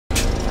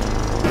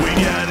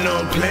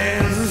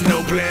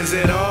no plans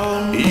at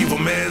all. Evil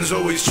man's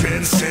always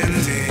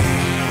transcending.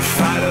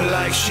 Fighter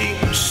like sheep,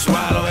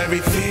 swallow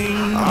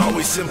everything.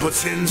 Always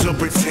simpletons or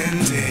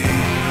pretending.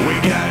 We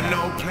got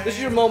no plans. This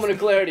is your moment of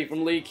clarity from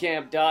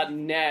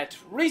LeeCamp.net.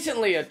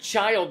 Recently, a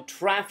child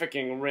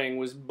trafficking ring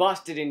was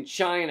busted in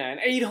China, and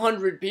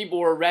 800 people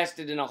were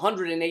arrested and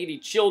 180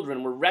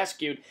 children were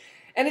rescued.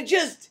 And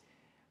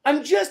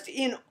I'm just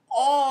in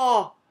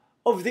awe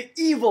of the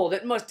evil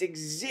that must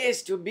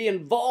exist to be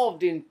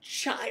involved in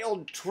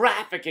child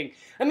trafficking.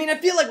 I mean, I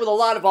feel like with a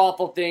lot of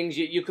awful things,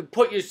 you could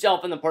put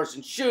yourself in the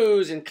person's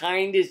shoes and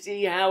kind of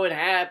see how it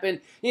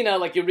happened. You know,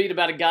 like you read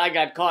about a guy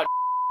got caught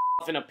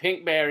in a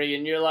pinkberry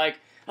and you're like,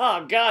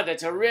 oh God,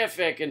 that's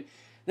horrific. And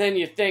then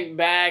you think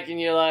back and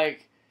you're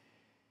like,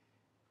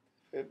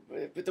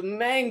 but the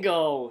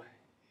mango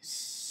is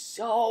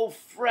so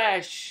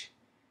fresh.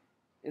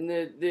 And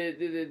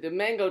the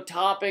mango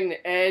topping,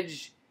 the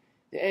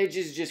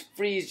edges just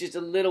freeze just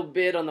a little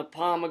bit on the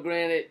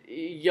pomegranate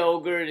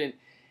yogurt,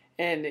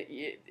 and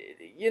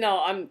you know,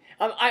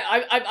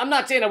 I'm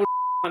not saying I would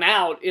one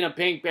out in a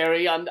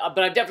pinkberry,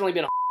 but I've definitely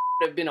been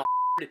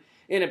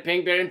in a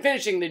pinkberry, and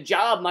finishing the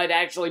job might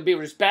actually be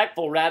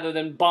respectful rather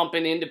than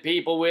bumping into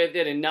people with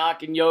it and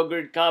knocking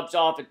yogurt cups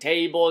off of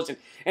tables.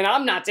 And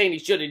I'm not saying he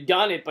should have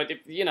done it, but if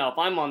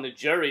I'm on the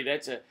jury,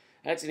 that's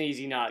an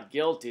easy not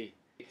guilty.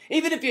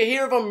 Even if you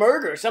hear of a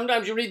murder,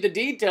 sometimes you read the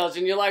details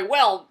and you're like,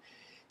 well,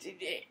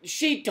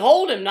 she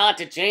told him not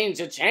to change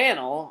the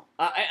channel.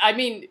 I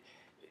mean,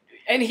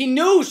 and he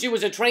knew she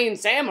was a trained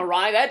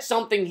samurai. That's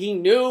something he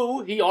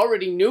knew. He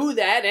already knew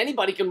that.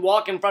 Anybody can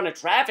walk in front of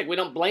traffic. We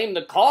don't blame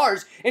the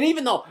cars. And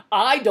even though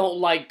I don't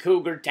like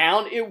Cougar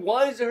Town, it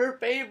was her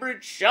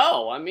favorite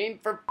show. I mean,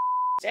 for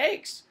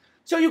sakes.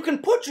 So you can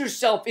put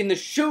yourself in the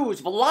shoes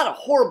of a lot of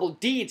horrible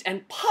deeds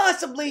and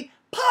possibly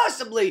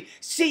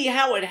see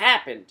how it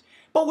happened.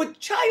 But with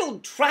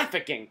child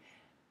trafficking,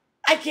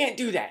 I can't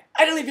do that.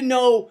 I don't even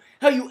know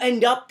how you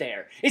end up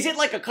there. Is it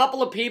like a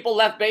couple of people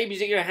left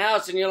babies at your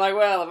house and you're like,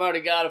 well, I've already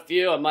got a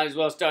few, I might as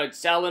well start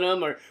selling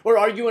them? Or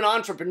are you an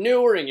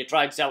entrepreneur and you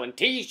tried selling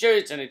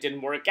t-shirts and it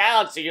didn't work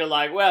out, so you're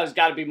like, well, there's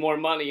got to be more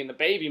money in the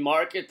baby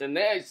market than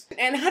this.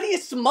 And how do you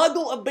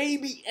smuggle a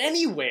baby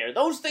anywhere?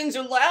 Those things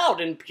are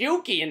loud and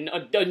pukey and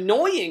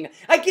annoying.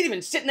 I can't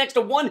even sit next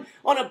to one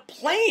on a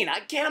plane. I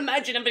can't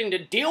imagine having to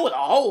deal with a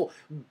whole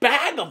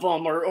bag of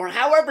them or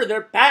however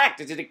they're packed.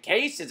 Is it a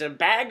case? Is it a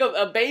bag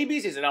of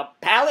babies? Is it a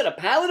pallet of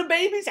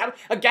babies?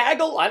 A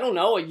gaggle? I don't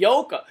know. A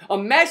yoke? A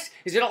mess?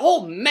 Is it a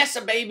whole mess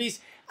of babies?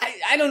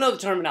 I don't know the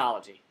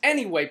terminology.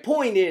 Anyway,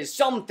 point is,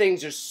 some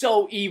things are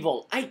so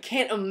evil, I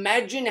can't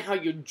imagine how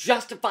you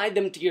justify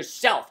them to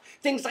yourself.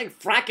 Things like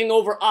fracking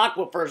over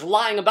aquifers,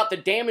 lying about the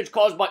damage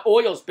caused by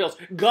oil spills,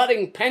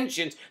 gutting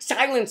pensions,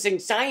 silencing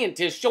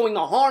scientists, showing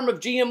the harm of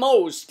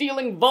GMOs,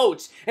 stealing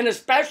votes, and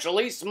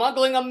especially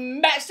smuggling a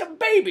mess of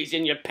babies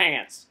in your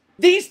pants.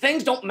 These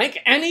things don't make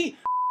any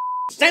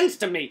sense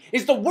to me.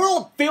 Is the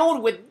world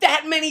filled with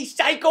that many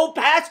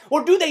psychopaths,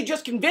 or do they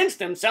just convince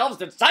themselves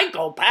that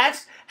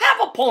psychopaths have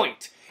a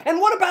point?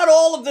 And what about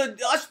all of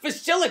us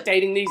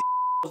facilitating these?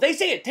 They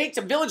say it takes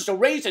a village to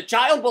raise a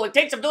child. Well, it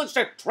takes a village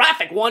to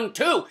traffic one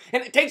too,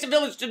 and it takes a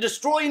village to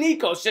destroy an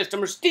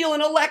ecosystem or steal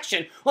an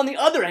election. On the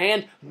other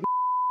hand,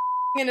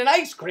 in an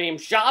ice cream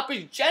shop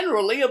is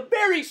generally a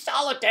very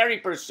solitary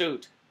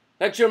pursuit.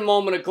 That's your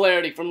moment of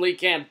clarity from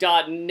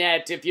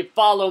LeeCamp.net. If you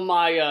follow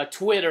my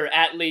Twitter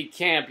at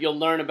LeeCamp, you'll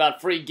learn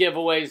about free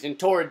giveaways and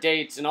tour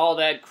dates and all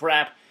that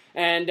crap.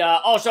 And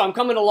also, I'm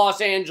coming to Los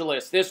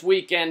Angeles this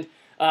weekend.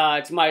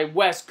 It's my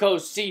West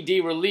Coast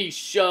CD release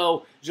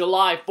show,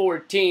 July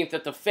 14th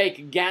at the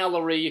Fake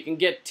Gallery. You can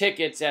get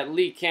tickets at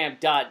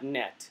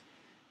LeeCamp.net.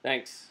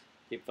 Thanks.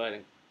 Keep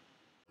fighting.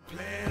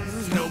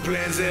 No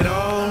plans at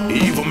all.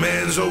 Evil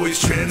man's always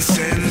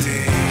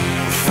transcending.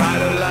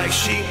 Fighter like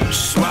sheep,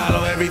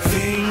 swallow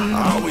everything.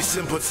 Always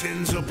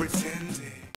simpletons or pretending.